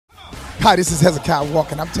Hi, this is Hezekiah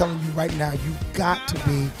Walker, and I'm telling you right now, you got to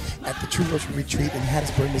be at the True Worship Retreat in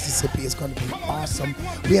Hattiesburg, Mississippi. It's going to be awesome.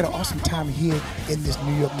 We had an awesome time here in this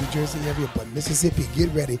New York, New Jersey area, but Mississippi,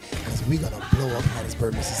 get ready, because we're going to blow up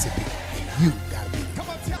Hattiesburg, Mississippi. You got to be there.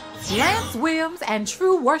 Lance Williams and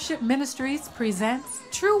True Worship Ministries presents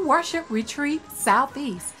True Worship Retreat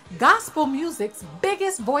Southeast. Gospel music's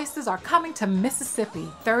biggest voices are coming to Mississippi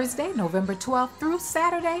Thursday, November 12th through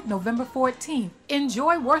Saturday, November 14th.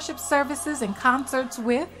 Enjoy worship services and concerts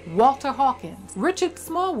with Walter Hawkins, Richard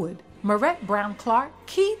Smallwood, Maurette Brown Clark,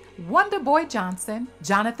 Keith Wonderboy Johnson,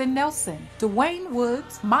 Jonathan Nelson, Dewayne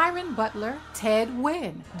Woods, Myron Butler, Ted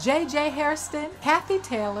Winn, J.J. Hairston, Kathy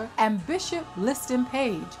Taylor, and Bishop Liston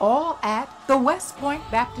Page, all at the West Point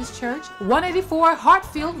Baptist Church, 184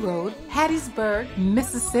 Hartfield Road, Hattiesburg,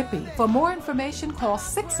 Mississippi. For more information, call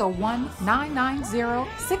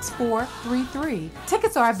 601-990-6433.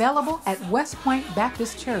 Tickets are available at West Point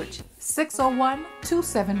Baptist Church,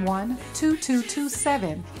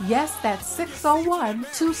 601-271-2227. Yes, that's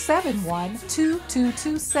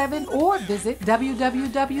 601-271-2227, or visit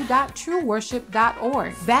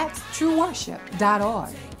www.trueworship.org. That's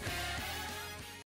trueworship.org.